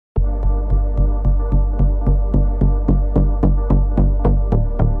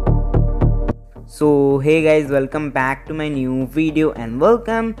So hey guys, welcome back to my new video and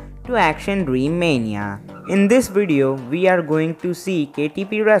welcome to Action Dream Mania. In this video, we are going to see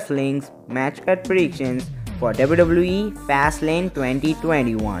KTP Wrestling's match cut predictions for WWE FASTLANE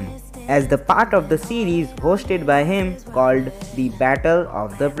 2021 as the part of the series hosted by him called the Battle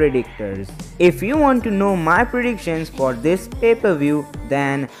of the Predictors. If you want to know my predictions for this pay-per-view,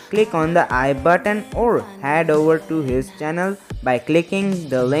 then click on the I button or head over to his channel by clicking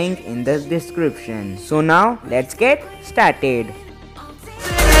the link in the description. So now let's get started.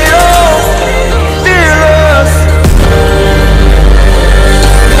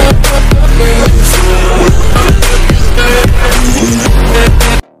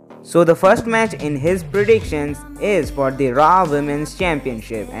 So the first match in his predictions is for the Raw Women's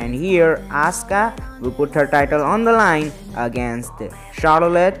Championship, and here Asuka will put her title on the line against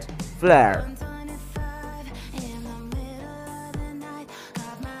Charlotte Flair.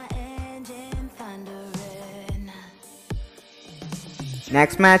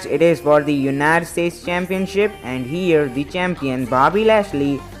 Next match it is for the United States Championship, and here the champion Bobby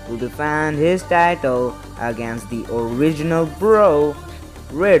Lashley will defend his title against the original Bro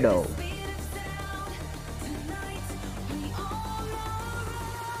Riddle.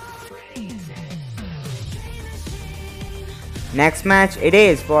 Next match it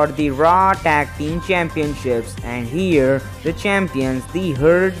is for the Raw Tag Team Championships, and here the champions, the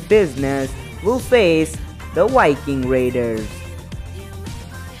Hurt Business, will face the Viking Raiders.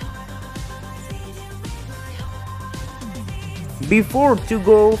 Before to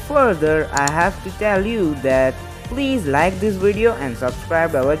go further, I have to tell you that please like this video and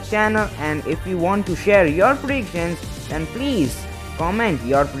subscribe our channel, and if you want to share your predictions, then please comment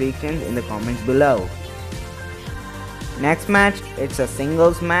your predictions in the comments below. Next match, it's a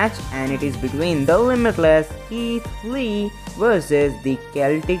singles match, and it is between the Limitless Keith Lee versus the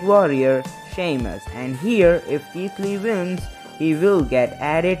Celtic Warrior Sheamus, and here if Keith Lee wins, he will get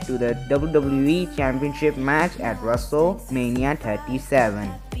added to the WWE Championship match at WrestleMania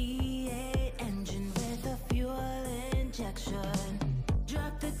 37.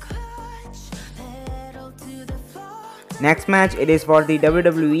 Next match it is for the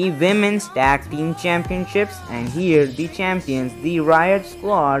WWE Women's Tag Team Championships, and here the champions, the Riot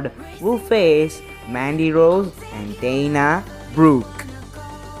Squad, will face Mandy Rose and Dana Brooke.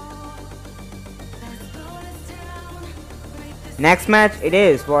 Next match it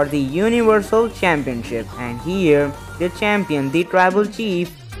is for the Universal Championship, and here the champion, the Tribal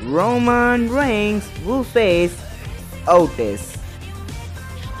Chief Roman Reigns, will face Otis.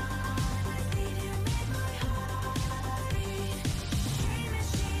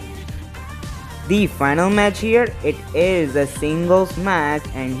 The final match here, it is a singles match,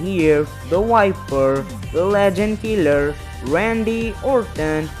 and here the Viper, the Legend Killer Randy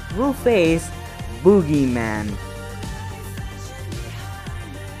Orton, will face Boogeyman.